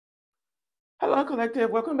Hello,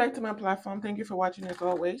 Collective. Welcome back to my platform. Thank you for watching as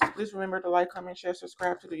always. Please remember to like, comment, share,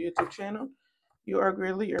 subscribe to the YouTube channel. You are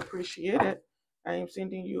greatly appreciated. I am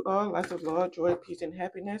sending you all lots of love, joy, peace, and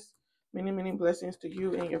happiness. Many, many blessings to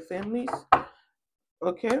you and your families.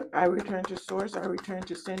 Okay, I return to source. I return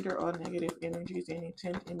to sender all negative energies and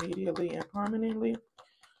intent immediately and permanently.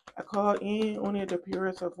 I call in only the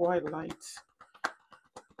purest of white light.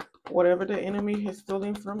 Whatever the enemy has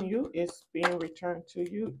stolen from you is being returned to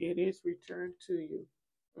you. It is returned to you.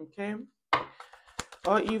 Okay?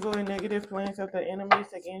 All evil and negative plans of the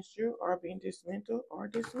enemies against you are being dismantled or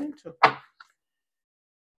dismantled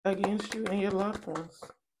against you and your loved ones.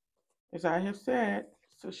 As I have said,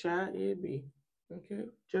 so shall it be. Okay?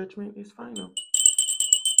 Judgment is final.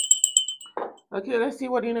 Okay, let's see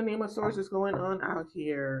what in the name of source is going on out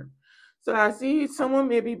here. So I see someone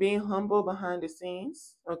maybe being humble behind the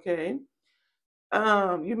scenes. Okay.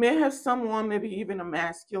 You may have someone, maybe even a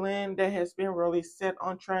masculine, that has been really set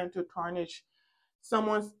on trying to tarnish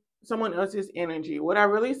someone else's energy. What I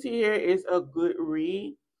really see here is a good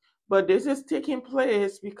read, but this is taking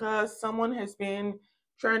place because someone has been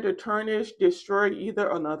trying to tarnish, destroy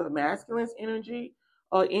either another masculine's energy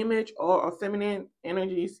or image or a feminine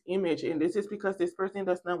energy's image. And this is because this person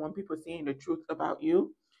does not want people seeing the truth about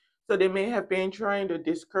you. So they may have been trying to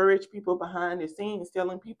discourage people behind the scenes,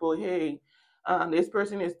 telling people, hey, this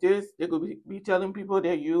person is this. They could be telling people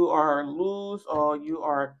that you are loose or you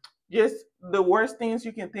are just the worst things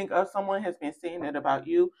you can think of. Someone has been saying that about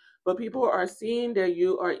you, but people are seeing that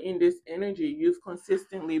you are in this energy. You've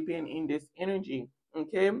consistently been in this energy.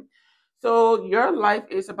 Okay. So your life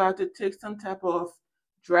is about to take some type of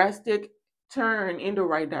drastic turn in the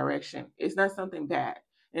right direction. It's not something bad.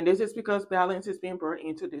 And this is because balance is being brought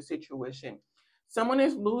into this situation. Someone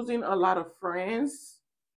is losing a lot of friends,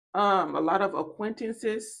 a lot of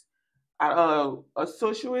acquaintances,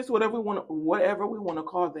 associates, whatever we want to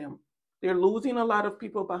call them. They're losing a lot of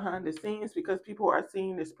people behind the scenes because people are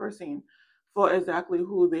seeing this person for exactly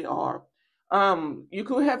who they are. You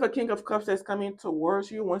could have a King of Cups that's coming towards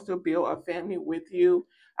you, wants to build a family with you.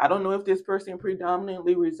 I don't know if this person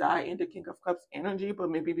predominantly reside in the King of Cups energy, but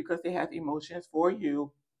maybe because they have emotions for you,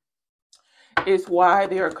 is why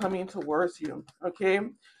they are coming towards you. Okay,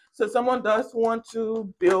 so someone does want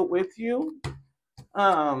to build with you.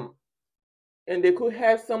 Um, and they could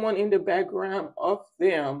have someone in the background of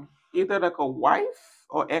them, either like a wife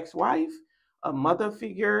or ex-wife, a mother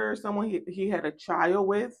figure, someone he had a child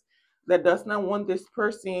with, that does not want this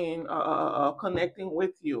person connecting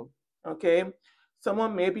with you. Okay,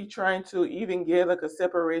 someone may be trying to even get like a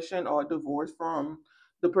separation or a divorce from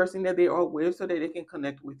the person that they are with so that they can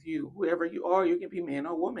connect with you. Whoever you are, you can be man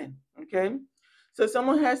or woman. Okay, so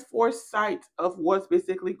someone has foresight of what's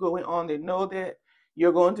basically going on. They know that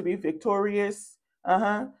you're going to be victorious.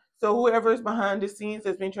 So whoever is behind the scenes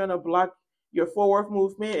has been trying to block your forward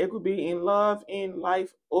movement. It could be in love, in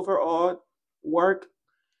life, overall, work,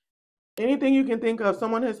 anything you can think of.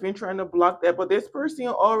 Someone has been trying to block that, but this person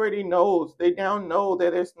already knows. They now know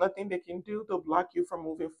that there's nothing they can do to block you from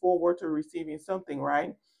moving forward to receiving something,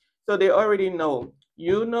 right? So they already know.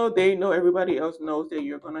 You know, they know, everybody else knows that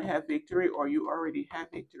you're going to have victory or you already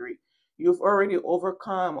have victory. You've already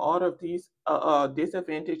overcome all of these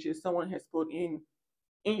disadvantages someone has put in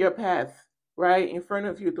your path, right, in front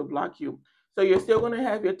of you to block you. So you're still going to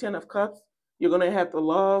have your 10 of cups. You're going to have the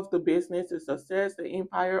love, the business, the success, the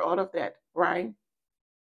empire, all of that, right?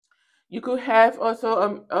 You could have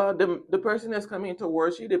also the person that's coming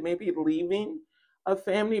towards you that may be leaving a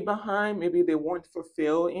family behind. Maybe they weren't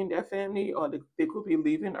fulfilled in their family, or they could be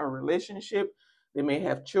leaving a relationship. They may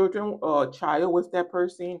have children or a child with that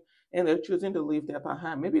person, and they're choosing to leave that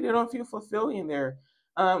behind. Maybe they don't feel fulfilled in there.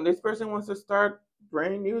 This person wants to start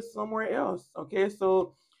brand new somewhere else. Okay,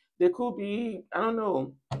 so they could be, I don't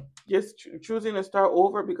know, just choosing to start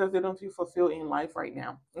over because they don't feel fulfilled in life right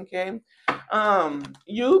now. Okay,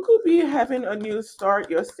 you could be having a new start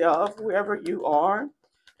yourself, whoever you are,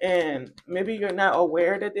 and maybe you're not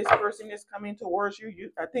aware that this person is coming towards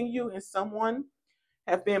you. I think you and someone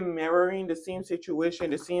have been mirroring the same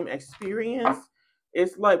situation, the same experience.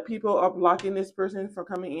 It's like people are blocking this person from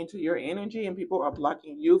coming into your energy, and people are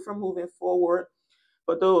blocking you from moving forward.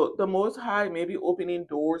 But the Most High may be opening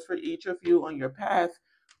doors for each of you on your path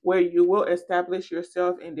where you will establish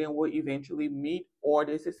yourself and then will eventually meet, or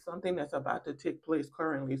this is something that's about to take place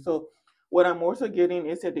currently. So what I'm also getting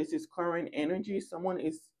is that this is current energy. Someone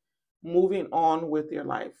is moving on with their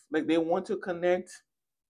life. Like they want to connect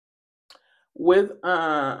with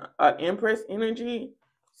an Empress energy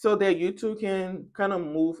so that you two can kind of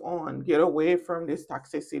move on, get away from this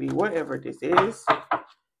toxicity, whatever this is.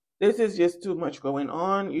 This is just too much going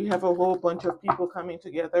on. You have a whole bunch of people coming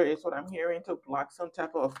together, is what I'm hearing, to block some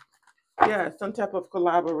type of, yeah, some type of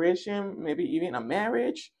collaboration, maybe even a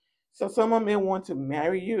marriage. So someone may want to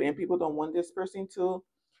marry you and people don't want this person to.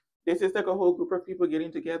 This is like a whole group of people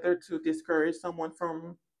getting together to discourage someone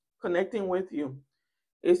from connecting with you.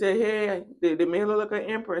 They say, hey, they may look like an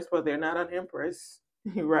empress, but they're not an empress,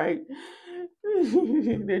 right?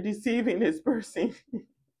 They're deceiving this person.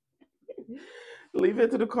 Leave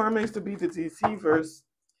it to the karmics to be the deceivers.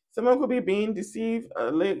 Someone could be being deceived.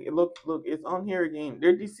 Look, it's on here again.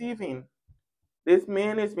 They're deceiving. This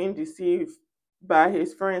man is being deceived by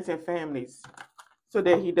his friends and families so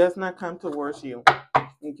that he does not come towards you.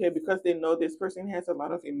 Okay, because they know this person has a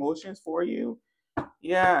lot of emotions for you.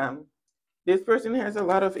 Yeah, this person has a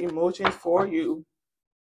lot of emotions for you.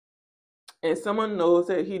 And someone knows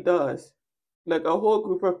that he does. Like a whole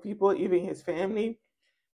group of people, even his family,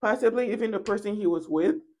 possibly even the person he was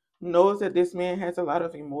with, knows that this man has a lot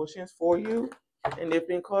of emotions for you. And they've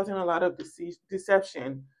been causing a lot of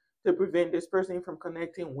deception to prevent this person from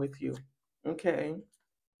connecting with you. Okay.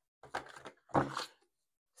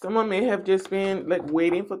 Someone may have just been like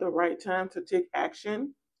waiting for the right time to take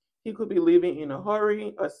action. He could be leaving in a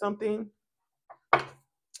hurry or something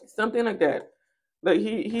like that. Like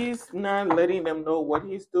he's not letting them know what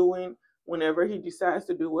he's doing. Whenever he decides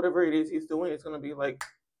to do whatever it is he's doing, it's gonna be like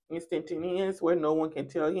instantaneous, where no one can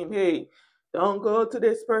tell him, hey, don't go to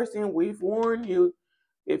this person. We've warned you.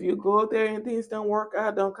 If you go there and things don't work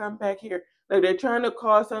out, don't come back here. Like they're trying to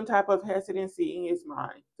cause some type of hesitancy in his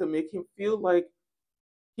mind to make him feel like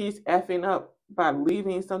he's effing up by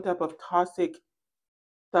leaving some type of toxicity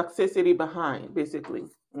behind, basically.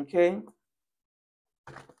 Okay?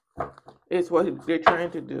 It's what they're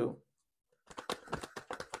trying to do.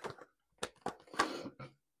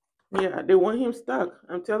 Yeah, they want him stuck.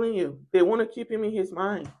 I'm telling you, they want to keep him in his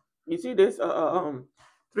mind. You see this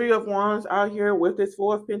Three of Wands out here with this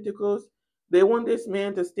Four of Pentacles. They want this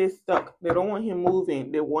man to stay stuck. They don't want him moving.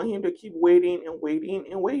 They want him to keep waiting and waiting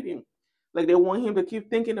and waiting. Like they want him to keep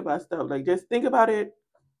thinking about stuff. Like just think about it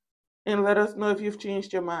and let us know if you've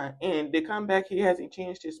changed your mind. And they come back, he hasn't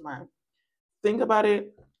changed his mind. Think about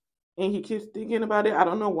it, and he keeps thinking about it. I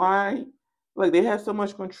don't know why. Like they have so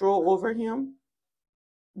much control over him.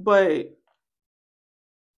 But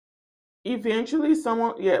eventually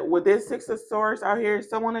someone, yeah, with this Six of Swords out here,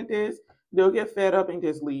 someone like this, they'll get fed up and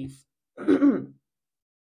just leave.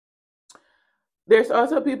 There's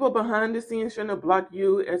also people behind the scenes trying to block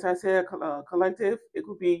you. As I said, collective. It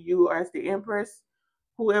could be you as the Empress,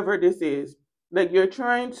 whoever this is. Like you're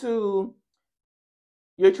trying to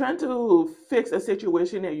fix a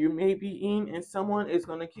situation that you may be in, and someone is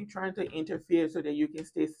going to keep trying to interfere so that you can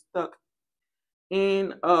stay stuck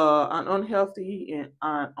in an unhealthy and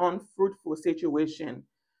unfruitful situation.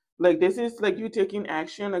 Like this is like you taking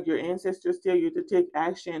action, like your ancestors tell you to take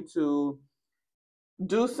action to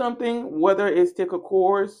do something, whether it's take a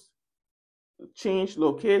course, change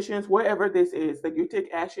locations, whatever this is. Like you take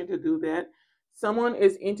action to do that. Someone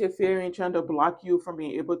is interfering, trying to block you from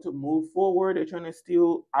being able to move forward. They're trying to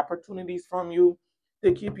steal opportunities from you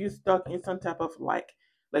to keep you stuck in some type of like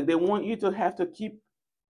they want you to have to keep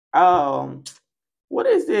um what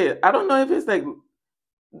is it? I don't know if it's like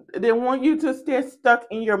they want you to stay stuck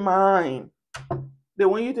in your mind. They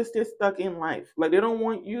want you to stay stuck in life. Like they don't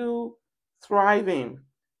want you thriving.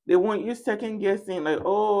 They want you second guessing, like,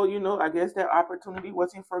 oh, I guess that opportunity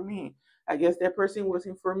wasn't for me. I guess that person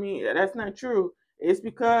wasn't for me. That's not true. It's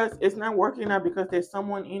because it's not working out because there's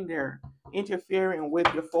someone in there interfering with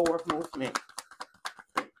your forward movement.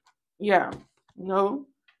 Yeah. No.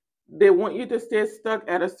 They want you to stay stuck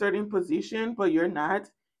at a certain position, but you're not.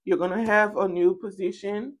 You're going to have a new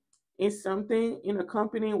position in something, in a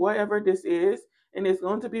company, whatever this is, and it's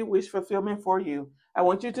going to be wish fulfillment for you. I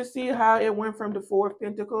want you to see how it went from the Four of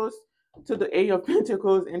Pentacles to the Eight of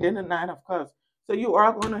Pentacles and then the Nine of Cups. So you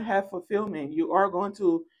are going to have fulfillment. You are going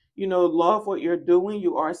to, love what you're doing.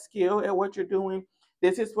 You are skilled at what you're doing.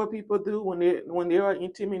 This is what people do when they are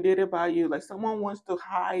intimidated by you. Like someone wants to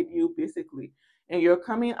hide you, basically, and you're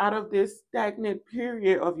coming out of this stagnant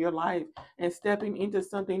period of your life and stepping into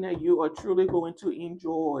something that you are truly going to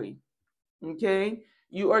enjoy. Okay?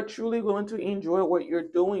 You are truly going to enjoy what you're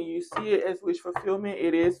doing. You see it as wish fulfillment.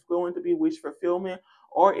 It is going to be wish fulfillment,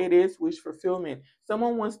 or it is wish fulfillment.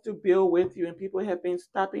 Someone wants to build with you, and people have been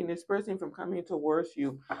stopping this person from coming towards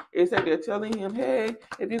you. It's like they're telling him, hey,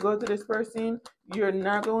 if you go to this person, you're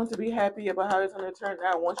not going to be happy about how it's going to turn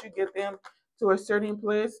out. Once you get them to a certain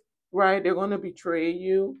place, right, they're going to betray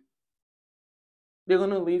you. They're going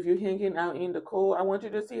to leave you hanging out in the cold. I want you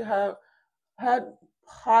to see how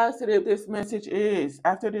positive this message is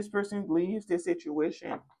after this person leaves this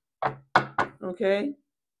situation. Okay?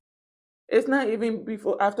 It's not even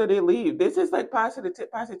before after they leave. This is like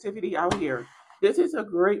positivity out here. This is a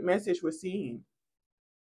great message we're seeing.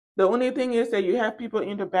 The only thing is that you have people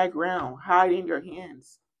in the background hiding their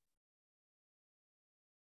hands.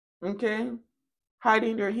 Okay?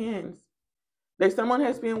 Hiding their hands. Like someone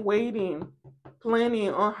has been waiting, planning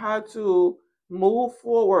on how to move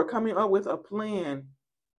forward, coming up with a plan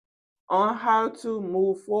on how to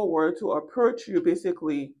move forward, to approach you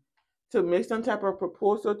basically, to make some type of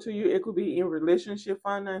proposal to you. It could be in relationship,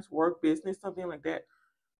 finance, work, business, something like that.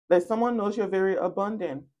 Like someone knows you're very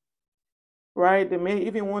abundant, right? They may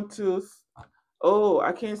even want to, oh,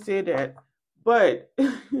 I can't say that, but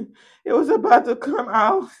it was about to come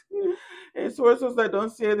out. And source was like, don't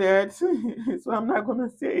say that. So I'm not going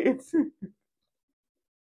to say it.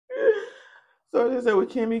 So they said we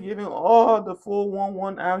can't be giving all the full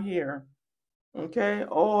 1-1 out here. Okay?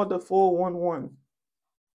 All the full 1-1.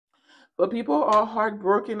 But people are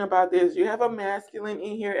heartbroken about this. You have a masculine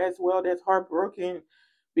in here as well that's heartbroken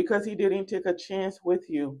because he didn't take a chance with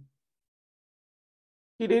you.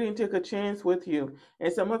 He didn't take a chance with you.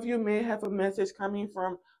 And some of you may have a message coming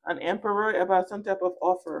from an emperor about some type of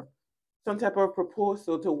offer, some type of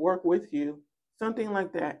proposal to work with you, something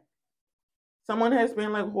like that. Someone has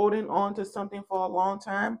been like holding on to something for a long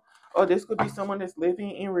time, or this could be someone that's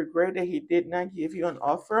living in regret that he did not give you an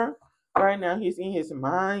offer. Right now, he's in his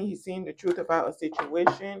mind, he's seeing the truth about a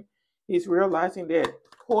situation. He's realizing that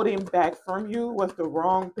holding back from you was the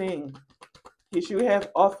wrong thing. He should have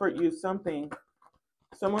offered you something.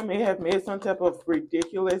 Someone may have made some type of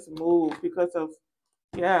ridiculous move because of,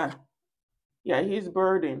 yeah, yeah, he's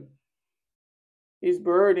burdened. He's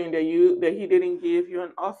burdened that he didn't give you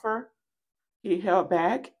an offer. He held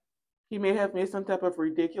back. He may have made some type of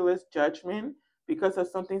ridiculous judgment because of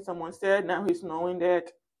something someone said. Now he's knowing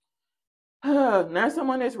that. Now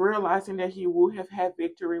someone is realizing that he would have had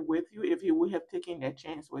victory with you if he would have taken that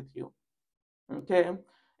chance with you. Okay?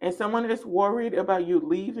 And someone is worried about you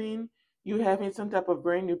leaving, you having some type of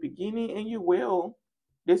brand new beginning, and you will.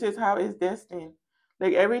 This is how it's destined.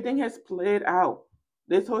 Like everything has played out.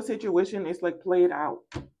 This whole situation is like played out.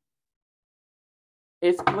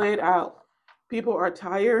 It's played out. People are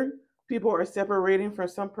tired. People are separating from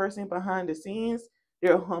some person behind the scenes.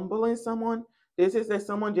 They're humbling someone. This is that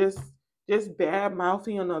someone just bad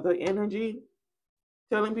mouthing another energy,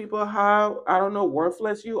 telling people how, I don't know,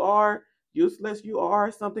 worthless you are, useless you are,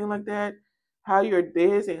 something like that. How you're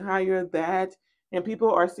this and how you're that. And people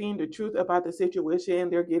are seeing the truth about the situation.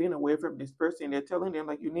 They're getting away from this person. They're telling them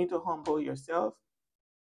like you need to humble yourself,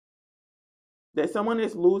 that someone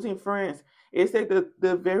is losing friends. It's like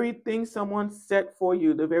the very thing someone set for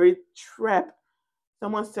you, the very trap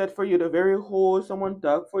someone set for you, the very hole someone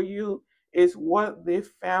dug for you is what they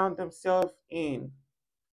found themselves in.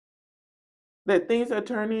 That things are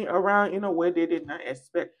turning around in a way they did not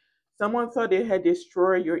expect. Someone thought they had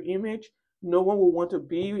destroyed your image. No one will want to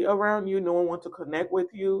be around you. No one wants to connect with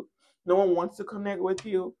you. No one wants to connect with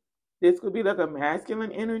you. This could be like a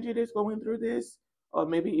masculine energy that's going through this, or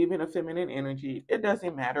maybe even a feminine energy. It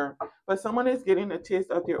doesn't matter. But someone is getting a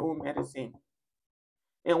taste of their own medicine.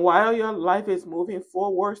 And while your life is moving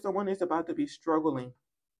forward, someone is about to be struggling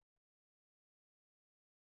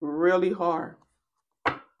really hard.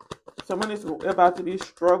 Someone is about to be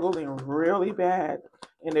struggling really bad.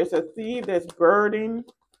 And there's a thief that's burdened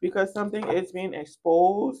because something is being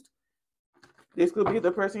exposed. This could be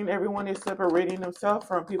the person everyone is separating themselves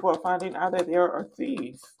from. People are finding out that there are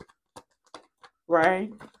thieves,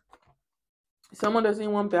 right? Someone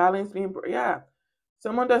doesn't want balance being, yeah.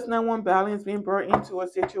 Someone does not want balance being brought into a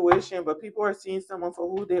situation, but people are seeing someone for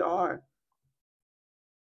who they are.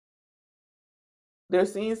 They're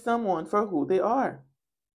seeing someone for who they are.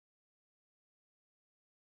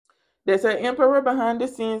 There's an emperor behind the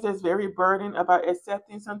scenes that's very burdened about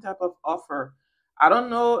accepting some type of offer. I don't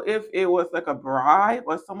know if it was like a bribe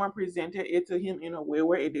or someone presented it to him in a way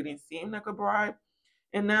where it didn't seem like a bribe.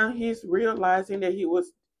 And now he's realizing that he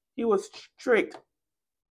was tricked.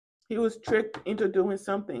 He was tricked into doing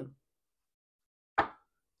something.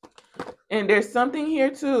 And there's something here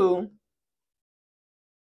too.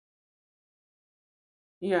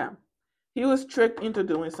 Yeah. He was tricked into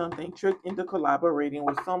doing something, tricked into collaborating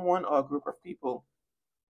with someone or a group of people.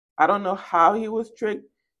 I don't know how he was tricked.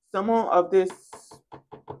 Someone of this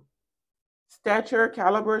stature,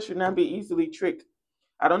 caliber should not be easily tricked.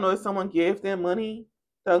 I don't know if someone gave them money,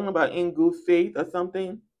 talking about in good faith or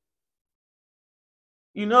something.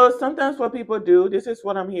 You know, sometimes what people do, this is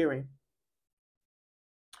what I'm hearing.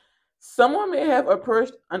 Someone may have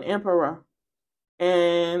approached an emperor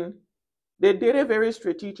And they did it very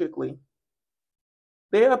strategically.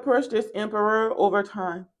 They approached this emperor over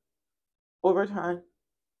time. Over time.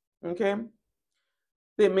 Okay?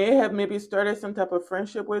 They may have maybe started some type of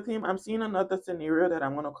friendship with him. I'm seeing another scenario that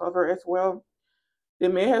I'm going to cover as well. They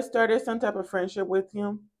may have started some type of friendship with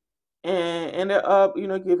him and ended up,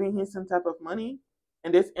 giving him some type of money.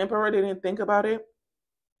 And this emperor didn't think about it.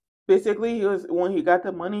 Basically, when he got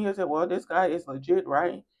the money, he said, "Well, this guy is legit,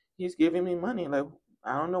 right? He's giving me money. Like,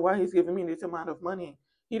 I don't know why he's giving me this amount of money."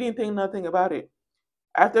 He didn't think nothing about it.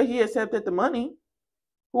 After he accepted the money,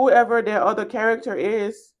 whoever their other character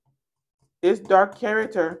is, this dark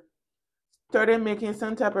character, started making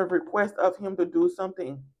some type of request of him to do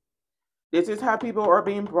something. This is how people are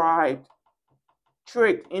being bribed,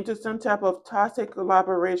 tricked into some type of toxic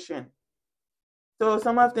collaboration. So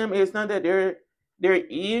some of them, it's not that they're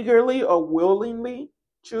eagerly or willingly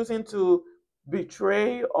choosing to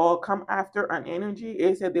betray or come after an energy.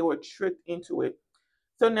 It's that they were tricked into it.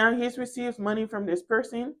 So now he's received money from this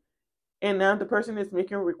person, and now the person is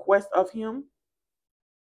making requests of him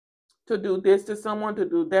to do this to someone, to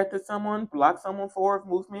do that to someone, block someone forward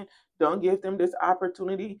movement. Don't give them this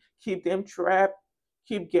opportunity. Keep them trapped.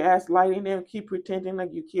 Keep gaslighting them. Keep pretending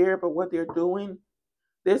like you care about what they're doing.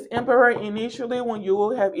 This emperor, initially, when you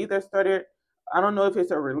will have either started, I don't know if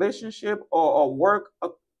it's a relationship or a work,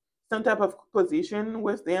 some type of position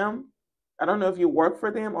with them. I don't know if you work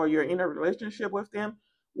for them or you're in a relationship with them.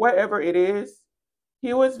 Whatever it is,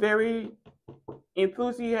 he was very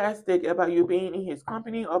enthusiastic about you being in his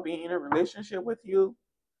company or being in a relationship with you.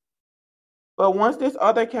 But once this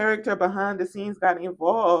other character behind the scenes got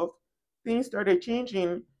involved, things started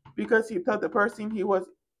changing because he thought the person he was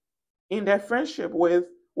in that friendship with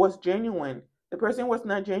was genuine. The person was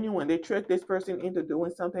not genuine. They tricked this person into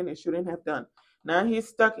doing something they shouldn't have done. Now he's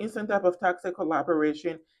stuck in some type of toxic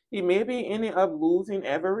collaboration. He may be ending up losing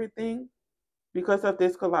everything because of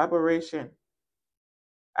this collaboration.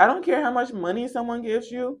 I don't care how much money someone gives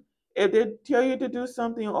you. If they tell you to do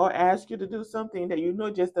something or ask you to do something that you know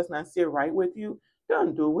just does not sit right with you,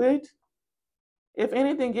 don't do it. If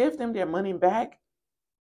anything, give them their money back.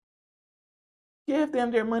 Give them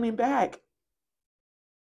their money back.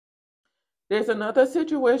 There's another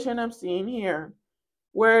situation I'm seeing here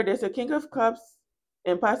where there's a King of Cups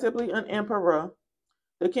and possibly an Emperor.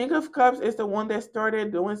 The King of Cups is the one that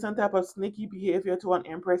started doing some type of sneaky behavior to an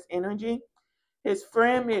Empress energy. His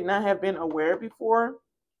friend may not have been aware before,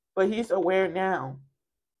 but he's aware now.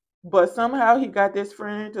 But somehow he got this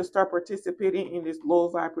friend to start participating in this low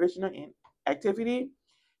vibrational activity,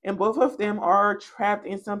 and both of them are trapped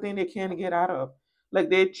in something they can't get out of. Like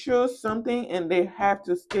they choose something and they have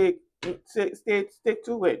to stick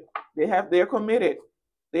to it. They're committed.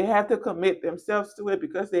 They have to commit themselves to it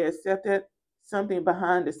because they accepted something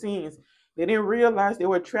behind the scenes. They didn't realize they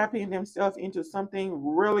were trapping themselves into something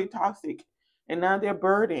really toxic, and now they're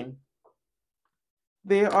burdened.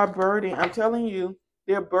 They are burdened. I'm telling you,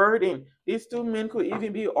 they're burdened. These two men could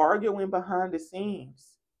even be arguing behind the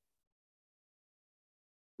scenes.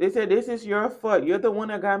 They said, "This is your fault. You're the one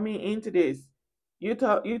that got me into this. You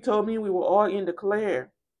told me we were all in the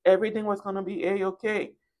clear. Everything was gonna be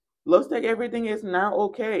a-okay. Looks like everything is now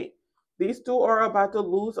okay. These two are about to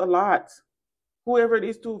lose a lot. Whoever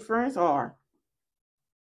these two friends are,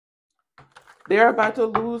 they're about to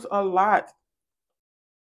lose a lot.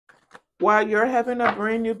 While you're having a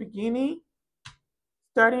brand new beginning,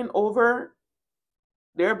 starting over,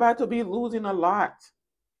 they're about to be losing a lot.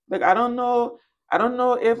 Like I don't know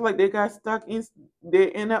if like they got stuck in,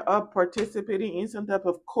 they ended up participating in some type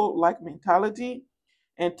of cult like mentality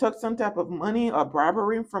and took some type of money or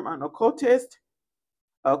bribery from an occultist,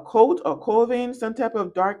 a cult, a coven, some type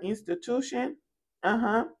of dark institution.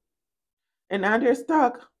 Uh-huh. And now they're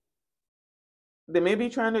stuck. They may be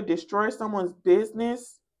trying to destroy someone's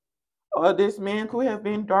business, or this man could have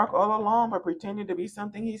been dark all along but pretending to be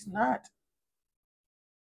something he's not.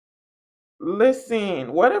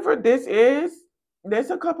 Listen, whatever this is,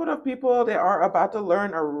 there's a couple of people that are about to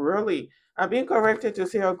learn I'm being corrected to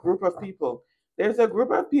say a group of people. There's a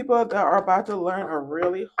group of people that are about to learn a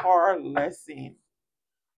really hard lesson.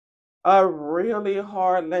 A really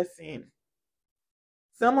hard lesson.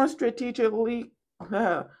 Someone strategically,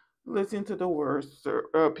 listen to the words, sir,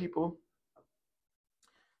 people.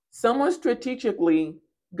 Someone strategically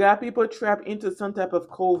got people trapped into some type of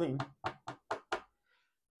coven.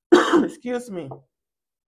 Excuse me.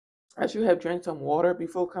 I should have drank some water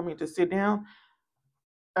before coming to sit down.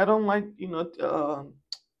 I don't like,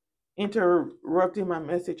 interrupting my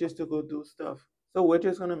messages to go do stuff. So we're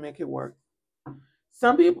just gonna make it work.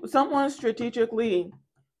 Someone strategically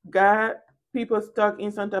got people stuck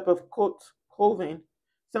in some type of cult Coven.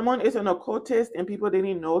 Someone is an occultist and people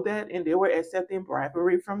didn't know that and they were accepting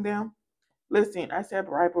bribery from them. Listen, I said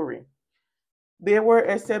bribery. They were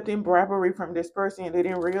accepting bribery from this person and they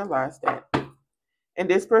didn't realize that. And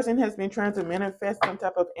this person has been trying to manifest some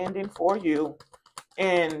type of ending for you.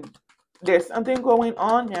 And there's something going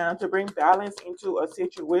on now to bring balance into a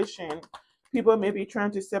situation. People may be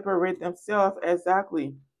trying to separate themselves.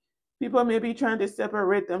 Exactly. People may be trying to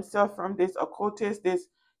separate themselves from this occultist, this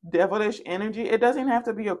devilish energy. It doesn't have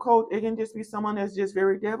to be a cult. It can just be someone that's just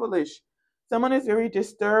very devilish. Someone is very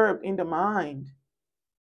disturbed in the mind.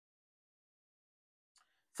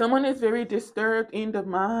 Someone is very disturbed in the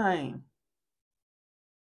mind.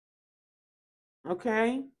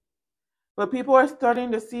 Okay? But people are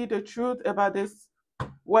starting to see the truth about this,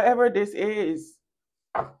 whatever this is.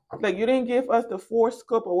 Like, you didn't give us the full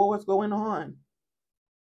scope of what was going on.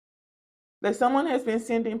 Like, someone has been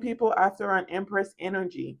sending people after an Empress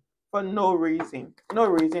energy for no reason. No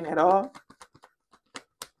reason at all.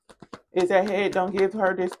 Is that, hey, don't give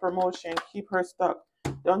her this promotion. Keep her stuck.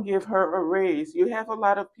 Don't give her a raise. You have a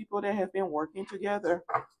lot of people that have been working together,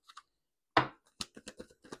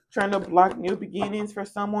 trying to block new beginnings for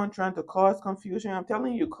someone, trying to cause confusion. I'm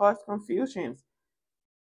telling you, cause confusions.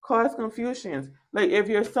 Cause confusions. Like, if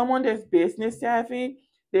you're someone that's business savvy,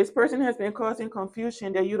 this person has been causing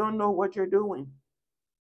confusion that you don't know what you're doing.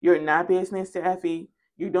 You're not business savvy.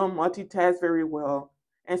 You don't multitask very well.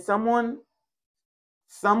 And someone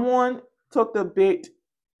took the bait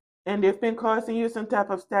and they've been causing you some type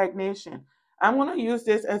of stagnation. I'm going to use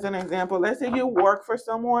this as an example. Let's say you work for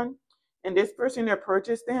someone and this person that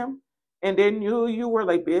purchased them and they knew you were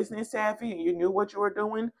like business savvy and you knew what you were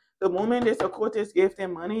doing. The moment this occultist gave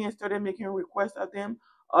them money and started making requests of them,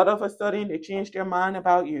 all of a sudden they changed their mind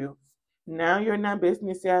about you. Now you're not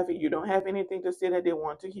business savvy. You don't have anything to say that they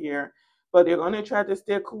want to hear, but they're going to try to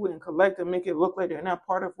stay cool and collect and make it look like they're not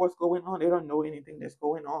part of what's going on. They don't know anything that's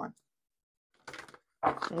going on.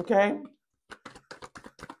 Okay?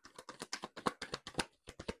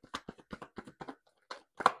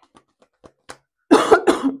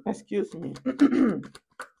 Excuse me.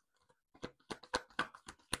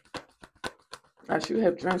 I should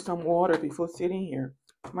have drank some water before sitting here.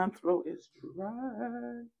 My throat is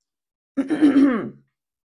dry.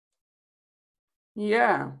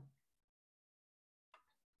 Yeah.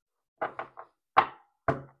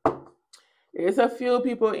 There's a few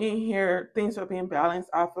people in here, things are being balanced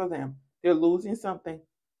out for them. They're losing something.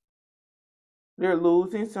 They're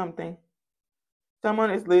losing something.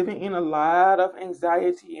 Someone is living in a lot of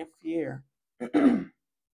anxiety and fear.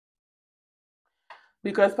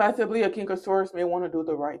 Because possibly a King of Swords may want to do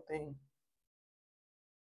the right thing.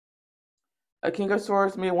 A King of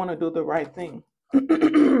Swords may want to do the right thing.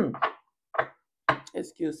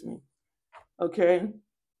 Excuse me. Okay?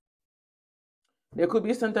 There could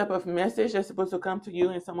be some type of message that's supposed to come to you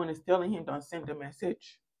and someone is telling him, don't send the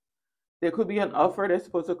message. There could be an offer that's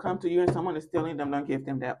supposed to come to you and someone is telling them, don't give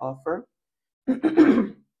them that offer.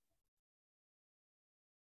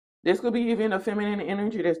 This could be even a feminine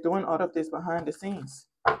energy that's doing all of this behind the scenes.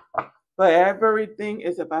 But everything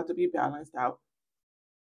is about to be balanced out.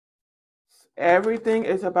 Everything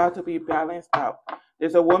is about to be balanced out.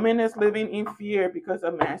 There's a woman that's living in fear because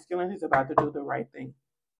a masculine is about to do the right thing.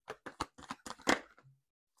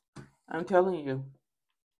 I'm telling you.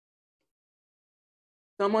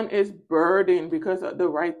 Someone is burdened because the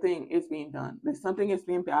right thing is being done. Like, something is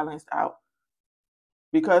being balanced out.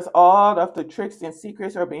 Because all of the tricks and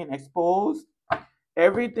secrets are being exposed.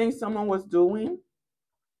 Everything someone was doing,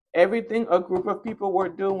 everything a group of people were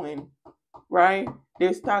doing, right?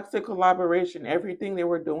 This toxic collaboration, everything they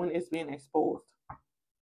were doing is being exposed.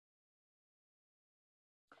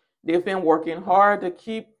 They've been working hard to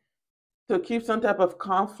keep some type of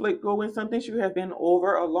conflict going. Something should have been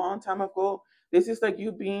over a long time ago. This is like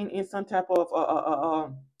you being in some type of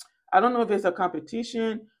I don't know if it's a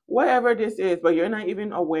competition, whatever this is, but you're not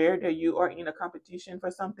even aware that you are in a competition for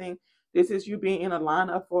something. This is you being in a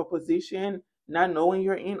lineup for a position, not knowing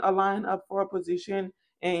you're in a lineup for a position,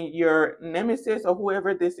 and your nemesis or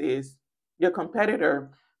whoever this is, your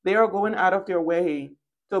competitor, they are going out of their way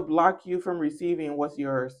to block you from receiving what's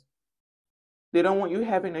yours. They don't want you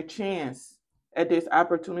having a chance at this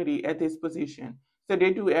opportunity, at this position. So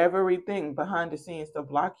they do everything behind the scenes to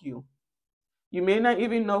block you. You may not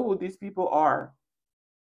even know who these people are.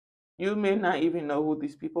 You may not even know who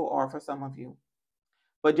these people are for some of you.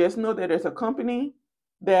 But just know that there's a company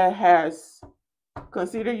that has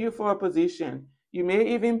considered you for a position. You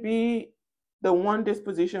may even be the one this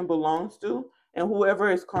position belongs to, and whoever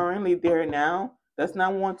is currently there now does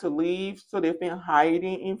not want to leave, so they've been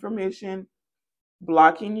hiding information,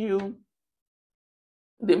 blocking you,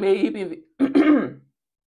 They may even,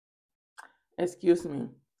 excuse me,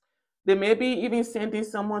 they may be even sending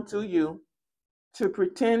someone to you to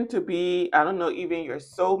pretend to be, I don't know, even your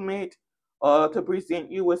soulmate, or to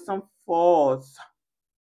present you with some false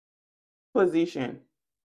position,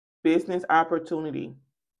 business opportunity.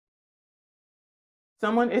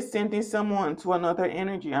 Someone is sending someone to another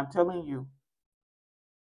energy, I'm telling you.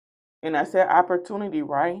 And I said opportunity,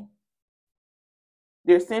 right?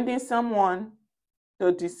 They're sending someone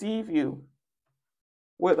to deceive you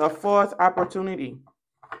with a false opportunity.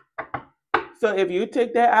 So if you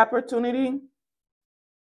take that opportunity,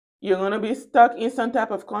 you're going to be stuck in some type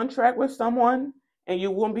of contract with someone and you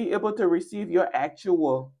won't be able to receive your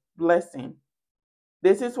actual blessing.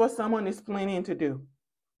 This is what someone is planning to do.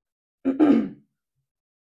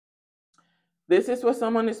 This is what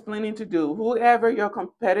someone is planning to do. Whoever your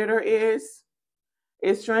competitor is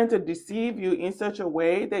trying to deceive you in such a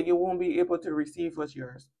way that you won't be able to receive what's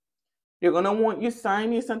yours. They're gonna want you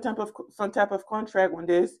signing some type of contract when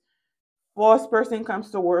this false person comes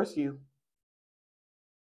towards you.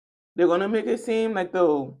 They're gonna make it seem like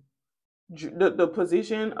the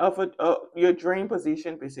position of your dream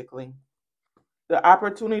position, basically, the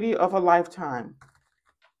opportunity of a lifetime.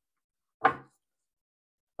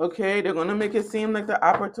 Okay, they're gonna make it seem like the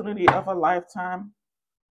opportunity of a lifetime,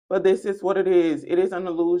 but this is what it is. It is an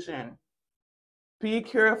illusion. Be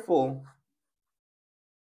careful.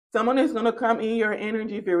 Someone is gonna come in your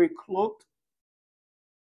energy very cloaked,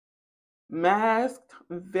 masked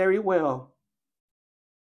very well.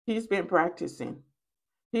 He's been practicing.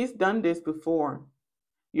 He's done this before.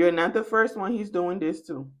 You're not the first one he's doing this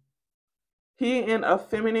to. He in a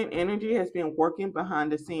feminine energy has been working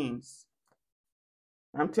behind the scenes.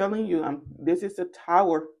 I'm telling you, this is a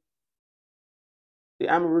tower.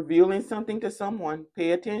 I'm revealing something to someone.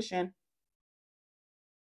 Pay attention.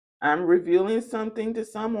 I'm revealing something to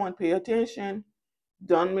someone. Pay attention.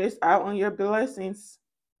 Don't miss out on your blessings.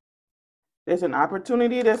 There's an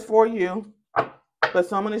opportunity that's for you, but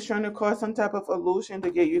someone is trying to cause some type of illusion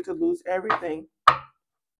to get you to lose everything.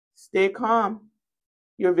 Stay calm.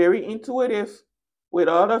 You're very intuitive. With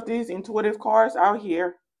all of these intuitive cards out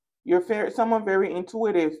here, you're someone very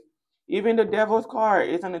intuitive. Even the devil's card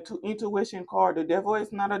is an intuition card. The devil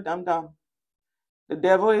is not a dum-dum. The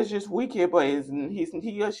devil is just wicked, but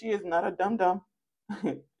he or she is not a dum-dum.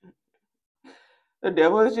 The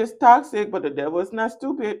devil is just toxic, but the devil is not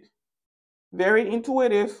stupid. Very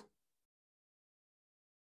intuitive.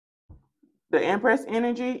 The Empress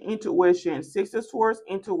energy, intuition. Six of Swords,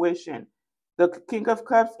 intuition. The King of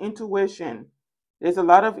Cups, intuition. There's a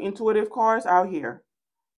lot of intuitive cards out here.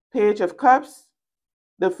 Page of Cups,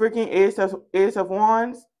 the freaking Ace of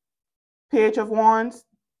Wands, Page of Wands,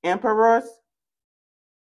 Emperors,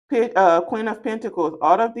 Queen of Pentacles.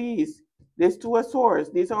 All of these. There's Two of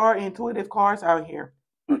Swords. These are intuitive cards out here.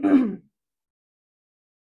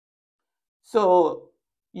 So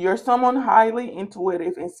you're someone highly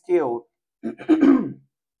intuitive and skilled.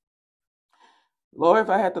 Lord, if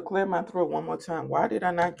I had to clear my throat one more time, why did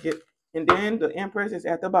I not get... And then the Empress is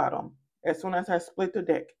at the bottom as soon as I split the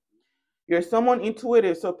deck. You're someone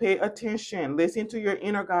intuitive, so pay attention. Listen to your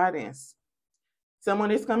inner guidance.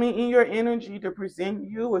 Someone is coming in your energy to present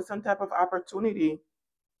you with some type of opportunity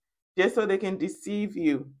just so they can deceive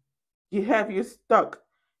you. You have you stuck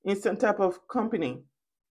in some type of company.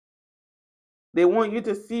 They want you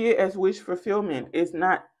to see it as wish fulfillment. It's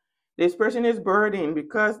not. This person is burdened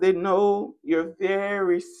because they know you're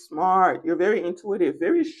very smart. You're very intuitive,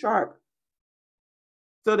 very sharp.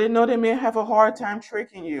 So they know they may have a hard time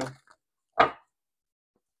tricking you.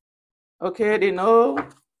 Okay, they know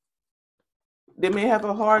they may have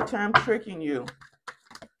a hard time tricking you.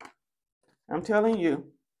 I'm telling you.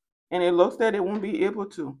 And it looks that they won't be able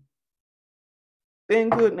to.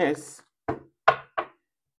 Thank goodness.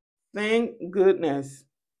 Thank goodness.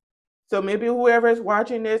 So maybe whoever is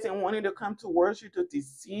watching this and wanting to come towards you to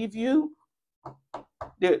deceive you,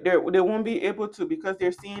 they won't be able to because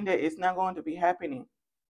they're seeing that it's not going to be happening.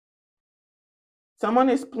 Someone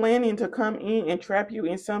is planning to come in and trap you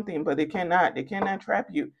in something, but they cannot. They cannot trap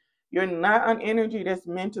you. You're not an energy that's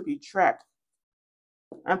meant to be trapped.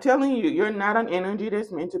 I'm telling you, you're not an energy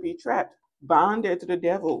that's meant to be trapped. Bonded to the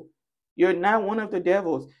devil. You're not one of the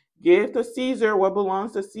devils. Give to Caesar what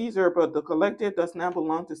belongs to Caesar, but the collective does not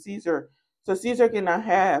belong to Caesar. So Caesar cannot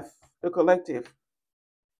have the collective.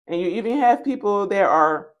 And you even have people that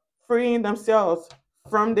are freeing themselves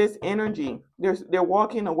from this energy. They're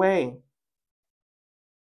walking away.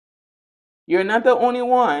 You're not the only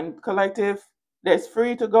one, collective, that's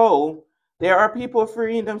free to go. There are people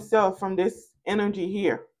freeing themselves from this energy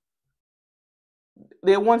here.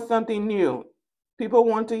 They want something new. People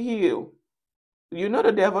want to heal. You know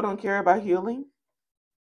the devil don't care about healing.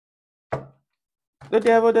 The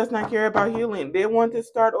devil does not care about healing. They want to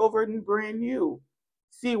start over and brand new.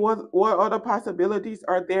 See what other possibilities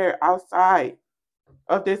are there outside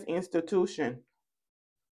of this institution.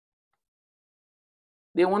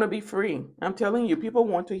 They want to be free. I'm telling you, people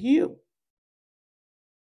want to heal.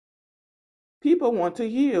 People want to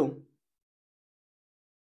heal.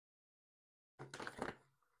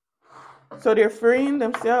 So they're freeing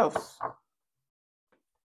themselves.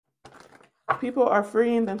 People are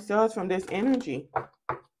freeing themselves from this energy.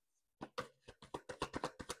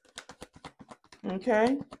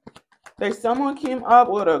 Okay? Like someone came up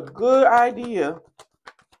with a good idea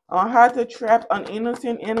on how to trap an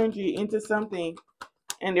innocent energy into something,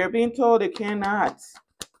 and they're being told they cannot.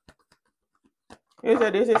 They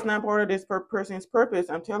said this is not part of this person's purpose.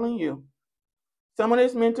 I'm telling you. Someone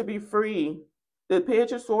is meant to be free. The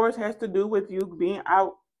Page of Swords has to do with you being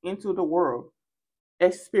out into the world,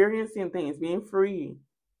 experiencing things, being free,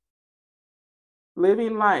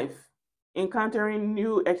 living life, encountering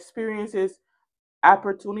new experiences,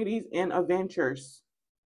 opportunities, and adventures,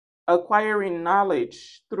 acquiring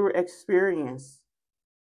knowledge through experience,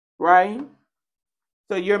 right?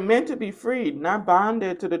 So you're meant to be free, not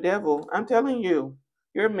bonded to the devil. I'm telling you,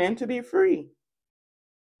 you're meant to be free.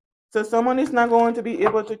 So someone is not going to be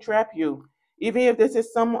able to trap you. Even if this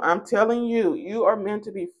is someone, I'm telling you, you are meant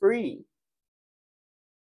to be free.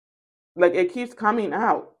 Like it keeps coming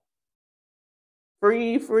out.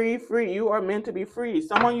 Free, free, free. You are meant to be free.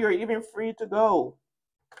 Someone, you're even free to go.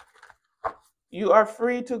 You are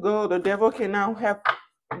free to go. The devil cannot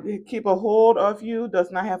keep a hold of you,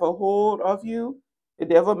 does not have a hold of you. The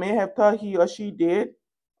devil may have thought he or she did,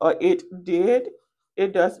 or it did.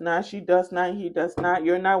 It does not, she does not, he does not.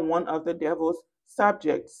 You're not one of the devil's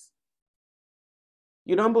subjects.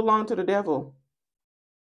 You don't belong to the devil.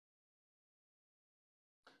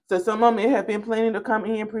 So someone may have been planning to come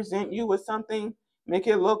in and present you with something, make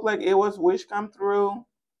it look like it was wish come through,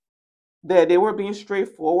 that they were being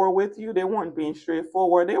straightforward with you. They weren't being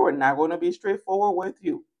straightforward. They were not going to be straightforward with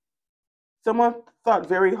you. Someone thought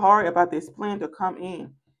very hard about this plan to come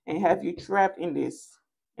in and have you trapped in this.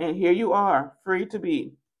 And here you are, free to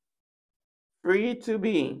be. Free to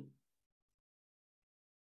be.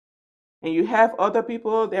 And you have other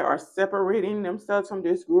people that are separating themselves from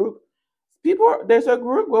this group. There's a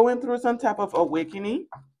group going through some type of awakening.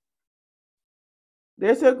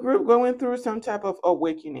 There's a group going through some type of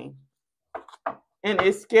awakening. And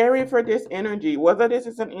it's scary for this energy, whether this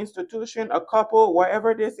is an institution, a couple,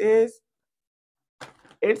 whatever this is,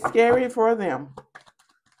 it's scary for them.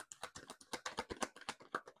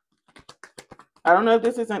 I don't know if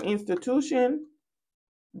this is an institution,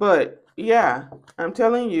 but yeah, I'm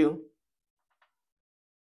telling you,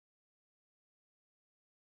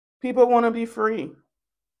 people want to be free.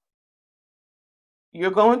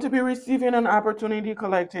 You're going to be receiving an opportunity,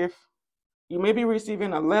 collective. You may be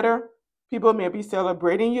receiving a letter. People may be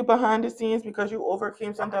celebrating you behind the scenes because you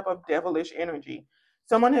overcame some type of devilish energy.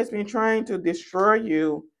 Someone has been trying to destroy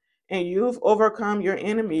you, and you've overcome your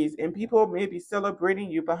enemies, and people may be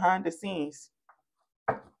celebrating you behind the scenes.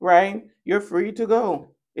 Right? You're free to go.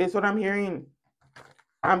 It's what I'm hearing.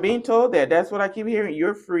 I'm being told that. That's what I keep hearing.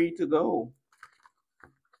 You're free to go.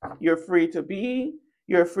 You're free to be.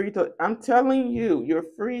 You're free to, I'm telling you, you're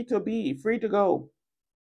free to be, free to go.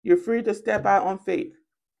 You're free to step out on faith.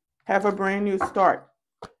 Have a brand new start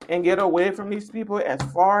and get away from these people as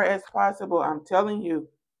far as possible. I'm telling you,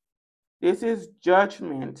 this is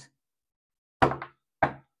judgment.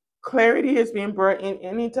 Clarity is being brought in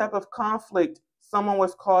any type of conflict someone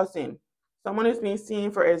was causing. Someone is being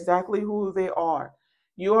seen for exactly who they are.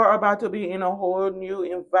 You are about to be in a whole new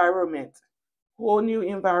environment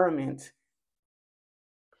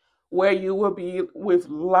where you will be with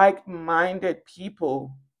like-minded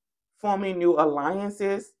people, forming new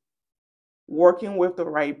alliances, working with the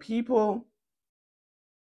right people,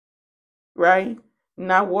 right?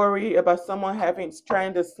 Not worry about someone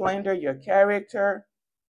trying to slander your character.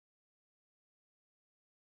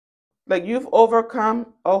 Like you've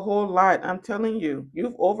overcome a whole lot. I'm telling you,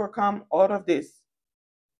 you've overcome all of this.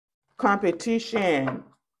 Competition,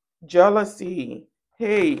 jealousy,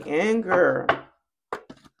 anger,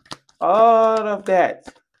 all of that.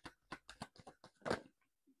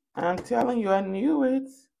 I'm telling you, I knew it.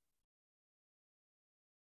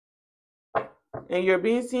 And you're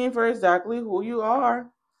being seen for exactly who you are.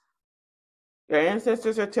 Your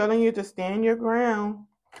ancestors are telling you to stand your ground.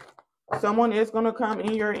 Someone is going to come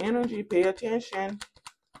in your energy. Pay attention.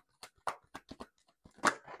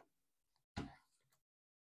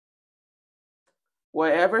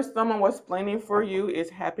 Whatever someone was planning for you is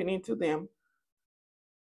happening to them.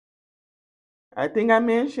 I think I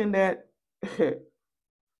mentioned that.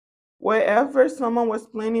 Whatever someone was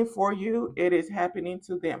planning for you, it is happening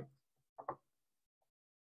to them.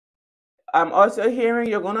 I'm also hearing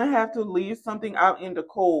you're going to have to leave something out in the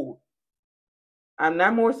cold. I'm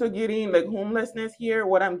not more so getting like homelessness here.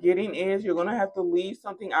 What I'm getting is you're going to have to leave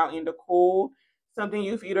something out in the cold, something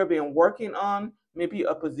you've either been working on, maybe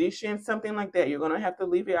a position, something like that. You're going to have to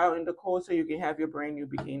leave it out in the cold so you can have your brand new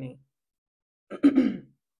beginning.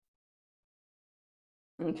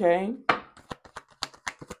 Okay?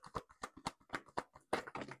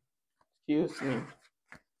 Excuse me.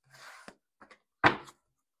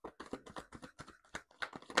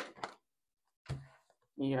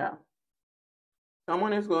 Yeah.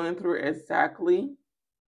 Someone is going through exactly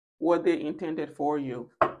what they intended for you.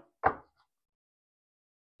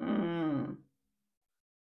 Mm.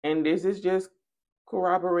 And this is just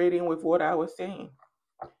corroborating with what I was saying.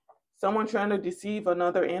 Someone trying to deceive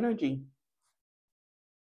another energy.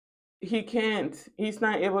 He can't. He's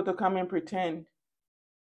not able to come and pretend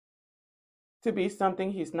to be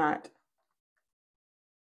something he's not.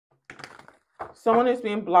 Someone is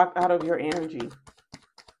being blocked out of your energy.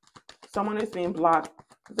 Someone is being blocked.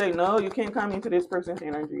 Say, no, you can't come into this person's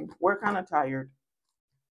energy. We're kind of tired.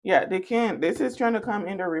 Yeah, they can't. This is trying to come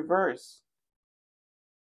in the reverse.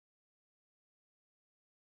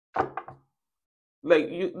 Like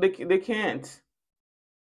they can't.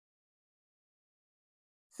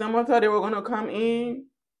 Someone thought they were gonna come in,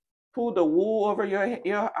 pull the wool over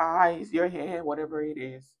your eyes, your head, whatever it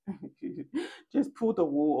is. Just pull the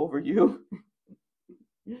wool over you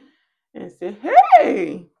and say,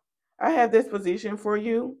 "Hey, I have this position for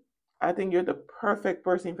you. I think you're the perfect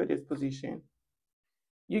person for this position.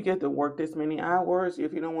 You get to work this many hours.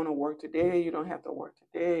 If you don't want to work today, you don't have to work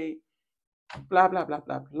today. Blah blah blah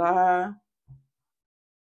blah blah."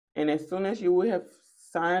 And as soon as you will have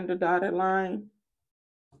signed the dotted line,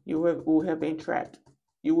 will have been trapped.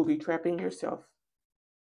 You will be trapping yourself.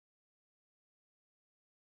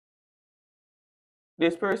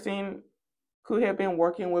 This person could have been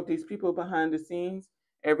working with these people behind the scenes.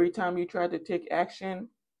 Every time you try to take action,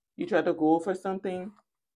 you try to go for something,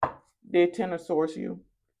 they tend to source you.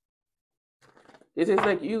 This is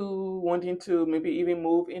like you wanting to maybe even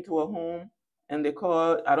move into a home and they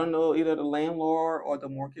call, I don't know, either the landlord or the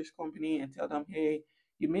mortgage company and tell them, hey,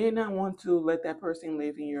 you may not want to let that person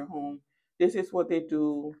live in your home. This is what they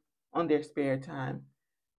do on their spare time.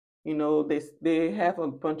 You know, they have a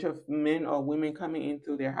bunch of men or women coming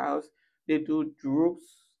into their house. They do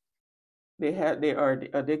drugs. They are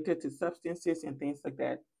addicted to substances and things like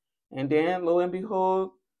that. And then lo and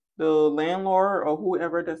behold, the landlord or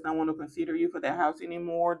whoever does not want to consider you for that house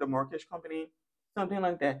anymore, the mortgage company, something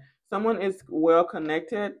like that. Someone is well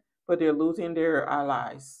connected, but they're losing their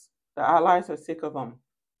allies. The allies are sick of them.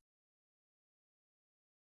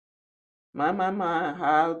 My,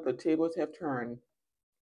 how the tables have turned.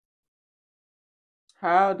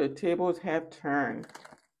 How the tables have turned.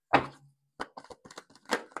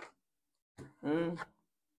 Mm.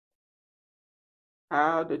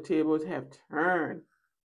 How the tables have turned.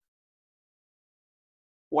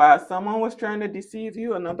 While someone was trying to deceive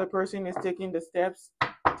you, another person is taking the steps,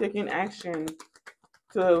 taking action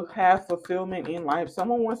to have fulfillment in life.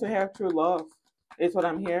 Someone wants to have true love, is what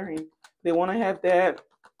I'm hearing. They want to have that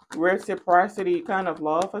reciprocity kind of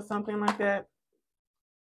love or something like that.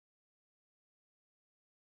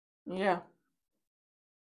 Yeah.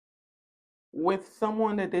 With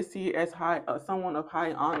someone that they see as high, someone of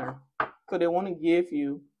high honor. So they want to give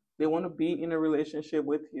you, they want to be in a relationship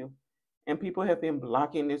with you. And people have been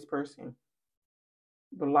blocking this person,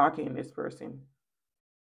 blocking this person.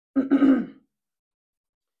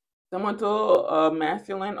 Someone told a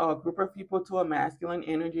masculine or a group of people to a masculine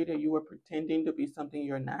energy that you were pretending to be something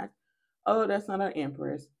you're not. Oh, that's not an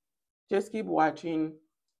empress. Just keep watching.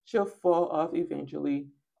 She'll fall off eventually.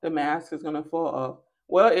 The mask is going to fall off.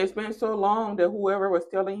 Well, it's been so long that whoever was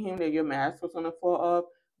telling him that your mask was going to fall off,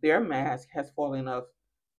 their mask has fallen off.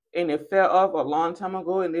 And it fell off a long time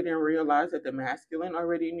ago, and they didn't realize that the masculine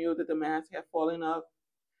already knew that the mask had fallen off.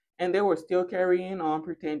 And they were still carrying on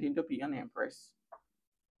pretending to be an empress.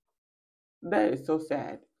 That is so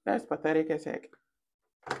sad. That's pathetic as heck.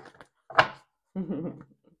 Can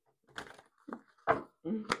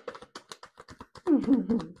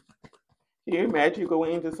you imagine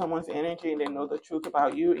going into someone's energy and they know the truth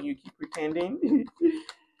about you and you keep pretending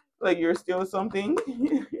like you're still something?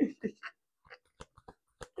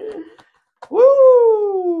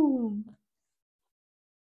 Woo!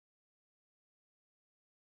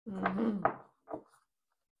 Mm-hmm.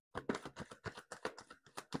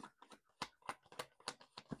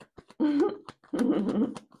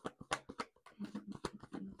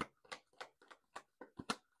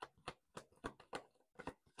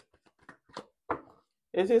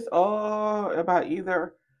 This is all about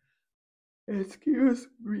either, excuse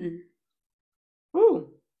me.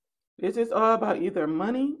 Ooh. This is all about either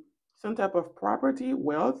money, some type of property,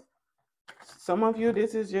 wealth. Some of you,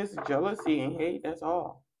 this is just jealousy and hate. That's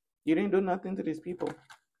all. You didn't do nothing to these people.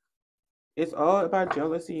 It's all about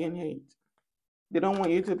jealousy and hate. They don't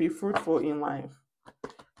want you to be fruitful in life.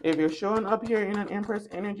 If you're showing up here in an Empress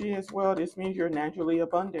energy as well, this means you're naturally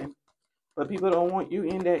abundant. But people don't want you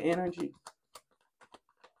in that energy.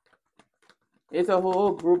 It's a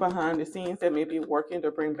whole group behind the scenes that may be working to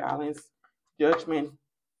bring balance, judgment,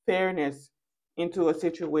 fairness into a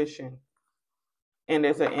situation. And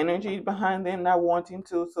there's an energy behind them not wanting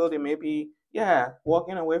to, so they may be,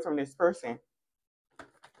 walking away from this person.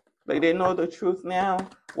 Like they know the truth now,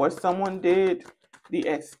 what someone did, the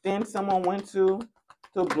extent someone went to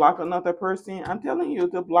block another person. I'm telling you,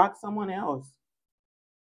 to block someone else.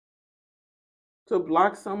 To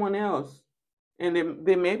block someone else. And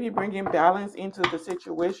they may be bringing balance into the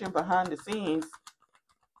situation behind the scenes.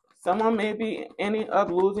 Someone may be ending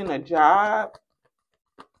up losing a job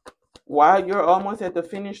while you're almost at the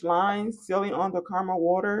finish line, sailing on the karma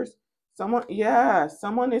waters. Someone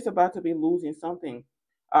is about to be losing something.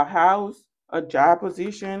 A house, a job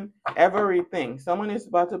position, everything. Someone is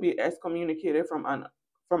about to be excommunicated from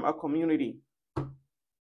a community.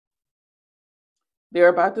 They're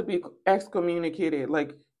about to be excommunicated.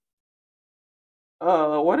 Like,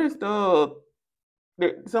 what is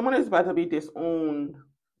someone is about to be disowned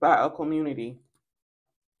by a community.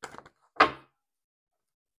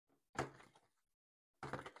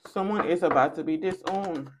 Someone is about to be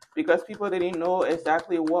disowned because people didn't know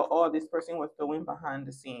exactly what all this person was doing behind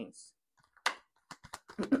the scenes.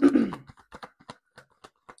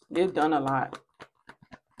 They've done a lot.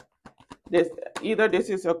 This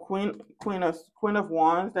is a queen of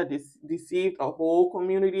wands that deceived a whole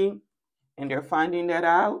community, and they're finding that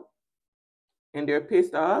out, and they're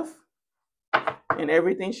pissed off, and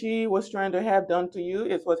everything she was trying to have done to you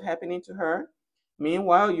is what's happening to her.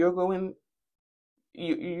 Meanwhile, you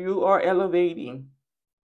are elevating.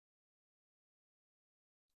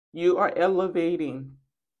 You are elevating.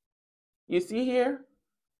 You see here?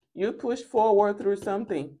 You pushed forward through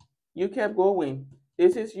something. You kept going.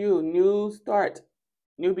 This is you. New start.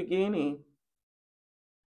 New beginning.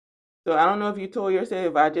 So I don't know if you told yourself,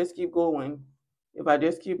 if I just keep going, if I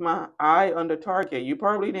just keep my eye on the target, you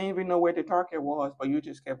probably didn't even know where the target was, but you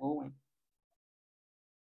just kept going.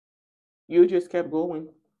 You just kept going.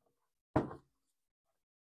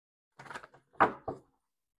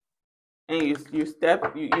 And you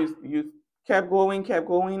kept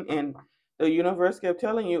going, and the universe kept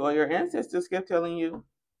telling you, or your ancestors kept telling you,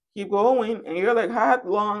 keep going. And you're like, how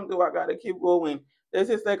long do I gotta keep going? This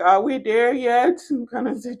is like, are we there yet? Some kind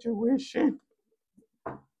of situation.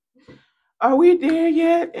 Are we there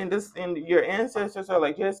yet? And your ancestors are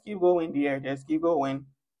like, just keep going, dear, just keep going.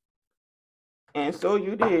 And so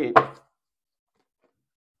you did.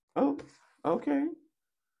 Oh, okay.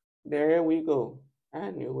 There we go.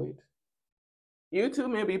 I knew it. You two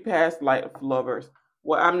may be past life lovers.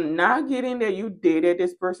 Well, I'm not getting that you dated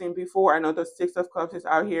this person before. I know the Six of Cups is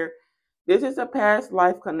out here. This is a past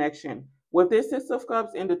life connection. With this Six of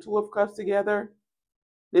Cups and the Two of Cups together,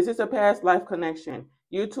 this is a past life connection.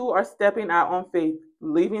 You two are stepping out on faith,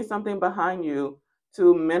 leaving something behind you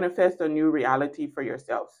to manifest a new reality for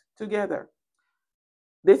yourselves together.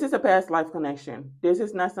 This is a past life connection. This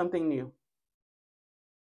is not something new.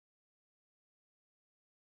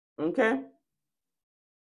 Okay?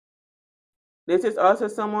 This is also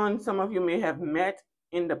someone some of you may have met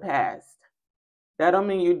in the past. That don't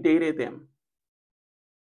mean you dated them.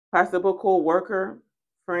 Possible co-worker,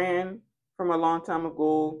 friend from a long time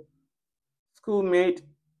ago, schoolmate,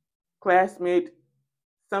 classmate,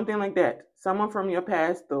 something like that. Someone from your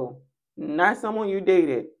past though, not someone you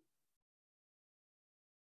dated.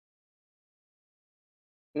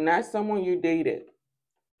 Not someone you dated.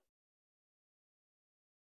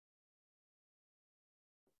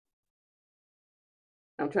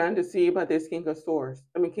 I'm trying to see about this King of Swords.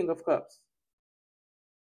 King of Cups.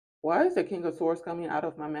 Why is the King of Swords coming out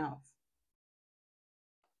of my mouth?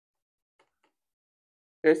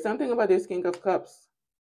 There's something about this King of Cups.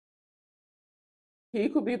 He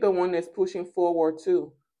could be the one that's pushing forward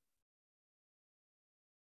too.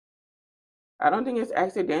 I don't think it's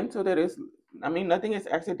accidental nothing is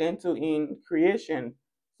accidental in creation.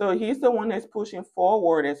 So he's the one that's pushing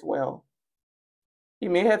forward as well. He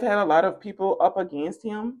may have had a lot of people up against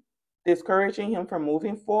him, discouraging him from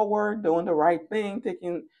moving forward, doing the right thing,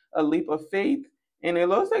 taking a leap of faith. And it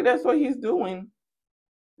looks like that's what he's doing.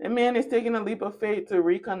 That man is taking a leap of faith to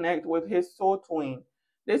reconnect with his soul twin.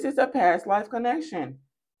 This is a past life connection.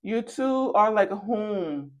 You two are like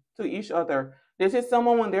home to each other. This is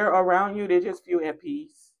someone when they're around you, they just feel at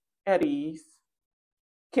peace, at ease.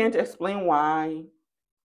 Can't explain why.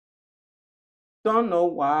 Don't know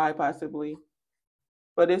why, possibly.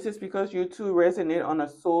 But this is because you two resonate on a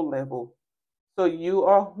soul level. So you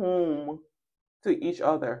are home to each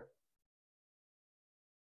other.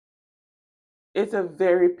 It's a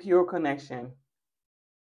very pure connection.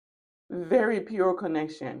 Very pure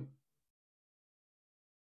connection.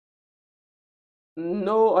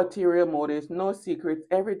 No ulterior motives, no secrets,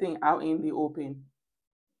 everything out in the open.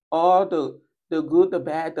 All the good, the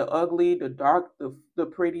bad, the ugly, the dark, the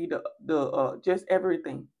pretty, the just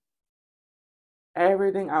everything.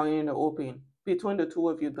 Everything out in the open. Between the two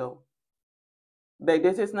of you though. Like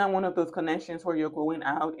this is not one of those connections where you're going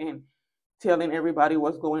out and telling everybody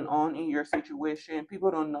what's going on in your situation.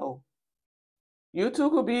 People don't know. You two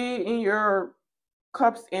could be in your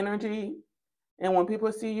cup's energy, and when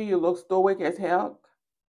people see you, you look stoic as hell,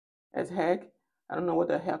 as heck. I don't know what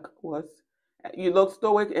the heck was. You look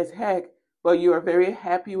stoic as heck, but you are very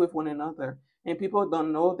happy with one another, and people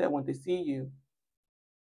don't know that when they see you.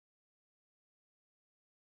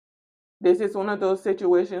 This is one of those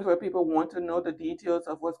situations where people want to know the details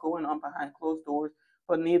of what's going on behind closed doors,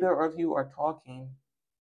 but neither of you are talking.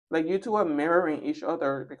 Like you two are mirroring each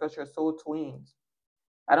other because you're soul twins.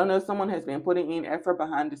 I don't know if someone has been putting in effort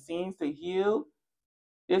behind the scenes to heal.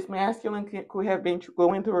 This masculine could have been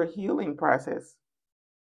going through a healing process.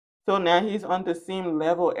 So now he's on the same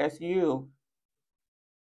level as you.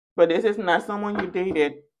 But this is not someone you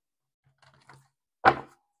dated.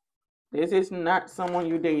 This is not someone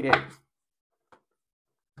you dated.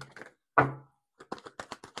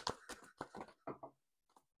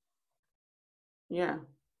 Yeah.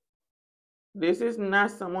 This is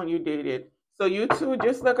not someone you dated. So you two,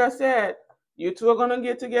 just like I said, you two are going to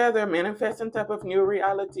get together, manifest some type of new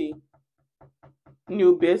reality,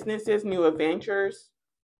 new businesses, new adventures,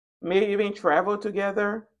 maybe even travel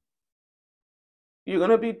together. You're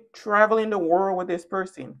going to be traveling the world with this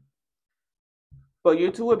person. But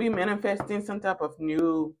you two will be manifesting some type of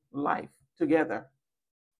new life together.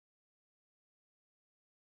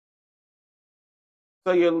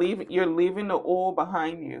 So you're leaving the old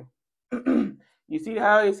behind you. You see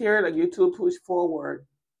how it's here? Like you two push forward.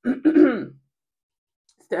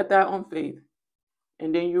 Step out on faith.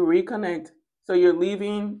 And then you reconnect. So you're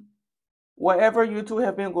leaving whatever you two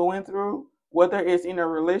have been going through, whether it's in a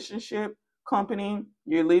relationship, company,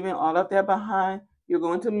 you're leaving all of that behind. You're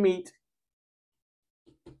going to meet,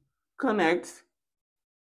 connect,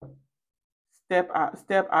 step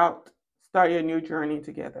out, start your new journey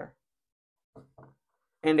together.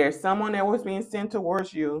 And there's someone that was being sent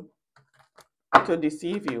towards you to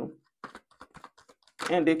deceive you,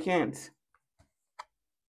 and they can't.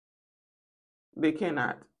 They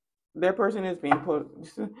cannot. That person is being put.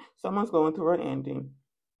 Someone's going through an ending.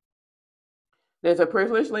 There's a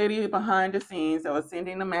privileged lady behind the scenes that was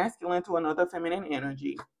sending the masculine to another feminine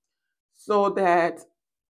energy so that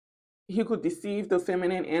he could deceive the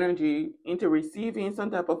feminine energy into receiving some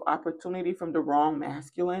type of opportunity from the wrong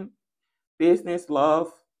masculine, business,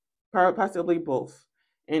 love, possibly both.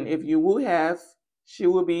 And if you will have, she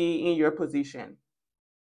will be in your position.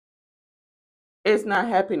 It's not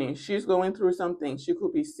happening. She's going through something. She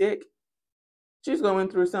could be sick. She's going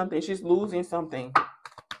through something. She's losing something.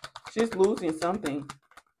 She's losing something.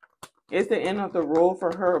 It's the end of the road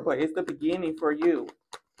for her, but it's the beginning for you.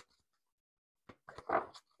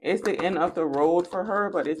 It's the end of the road for her,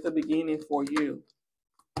 but it's the beginning for you.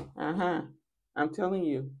 I'm telling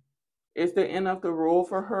you. It's the end of the road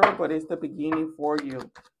for her, but it's the beginning for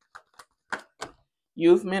you.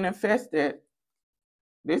 You've manifested.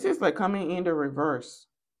 This is like coming in the reverse,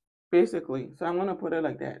 basically. So I'm going to put it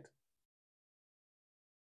like that.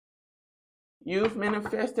 You've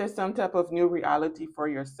manifested some type of new reality for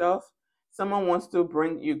yourself. Someone wants to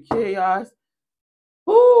bring you chaos.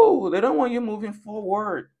 Ooh, they don't want you moving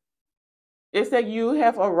forward. It's that you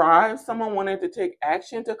have arrived. Someone wanted to take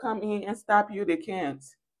action to come in and stop you. They can't.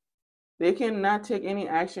 They cannot take any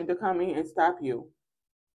action to come in and stop you.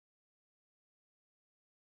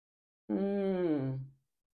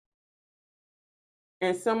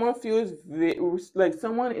 And someone feels like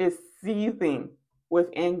someone is seething with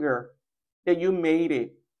anger that you made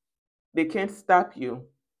it. They can't stop you.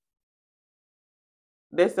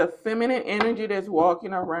 There's a feminine energy that's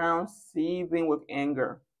walking around seething with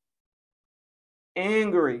anger.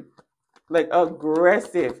 Angry, like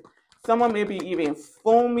aggressive. Someone may be even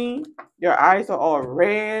foamy. Their eyes are all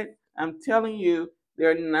red. I'm telling you,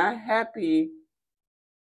 they're not happy.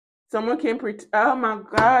 Someone can pretend. Oh my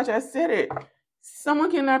gosh, I said it.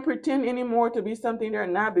 Someone cannot pretend anymore to be something they're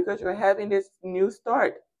not because you're having this new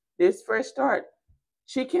start, this fresh start.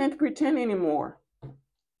 She can't pretend anymore.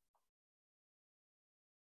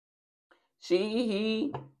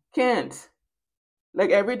 He can't. Like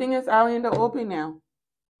everything is out in the open now.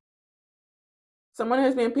 Someone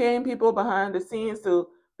has been paying people behind the scenes to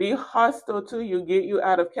be hostile to you, get you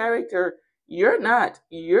out of character. You're not.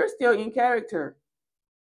 You're still in character.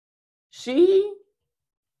 She,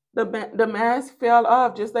 the mask fell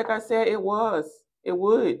off, just like I said it was. It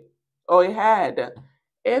would. Or it had.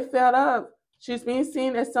 It fell off. She's being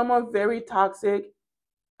seen as someone very toxic,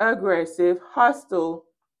 aggressive, hostile,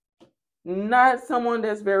 not someone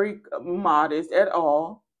that's very modest at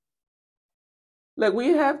all. Like we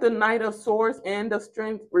have the Knight of Swords and the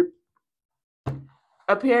Strength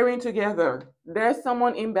appearing together. There's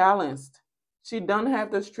someone imbalanced. She doesn't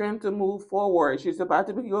have the strength to move forward. She's about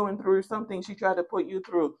to be going through something she tried to put you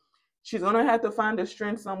through. She's going to have to find the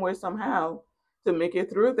strength somewhere, somehow, to make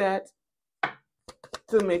it through that.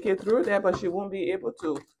 But she won't be able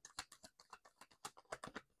to.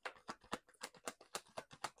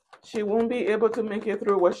 She won't be able to make it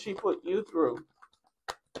through what she put you through.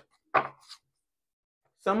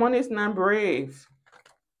 Someone is not brave.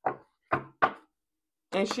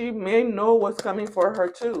 And she may know what's coming for her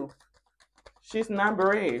too. She's not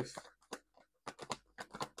brave.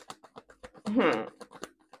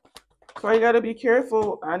 So you gotta be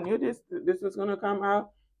careful. I knew this was gonna come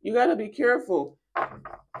out. You gotta be careful.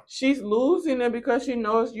 She's losing it because she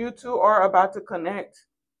knows you two are about to connect.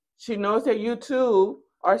 She knows that you two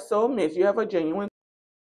are soulmates. You have a genuine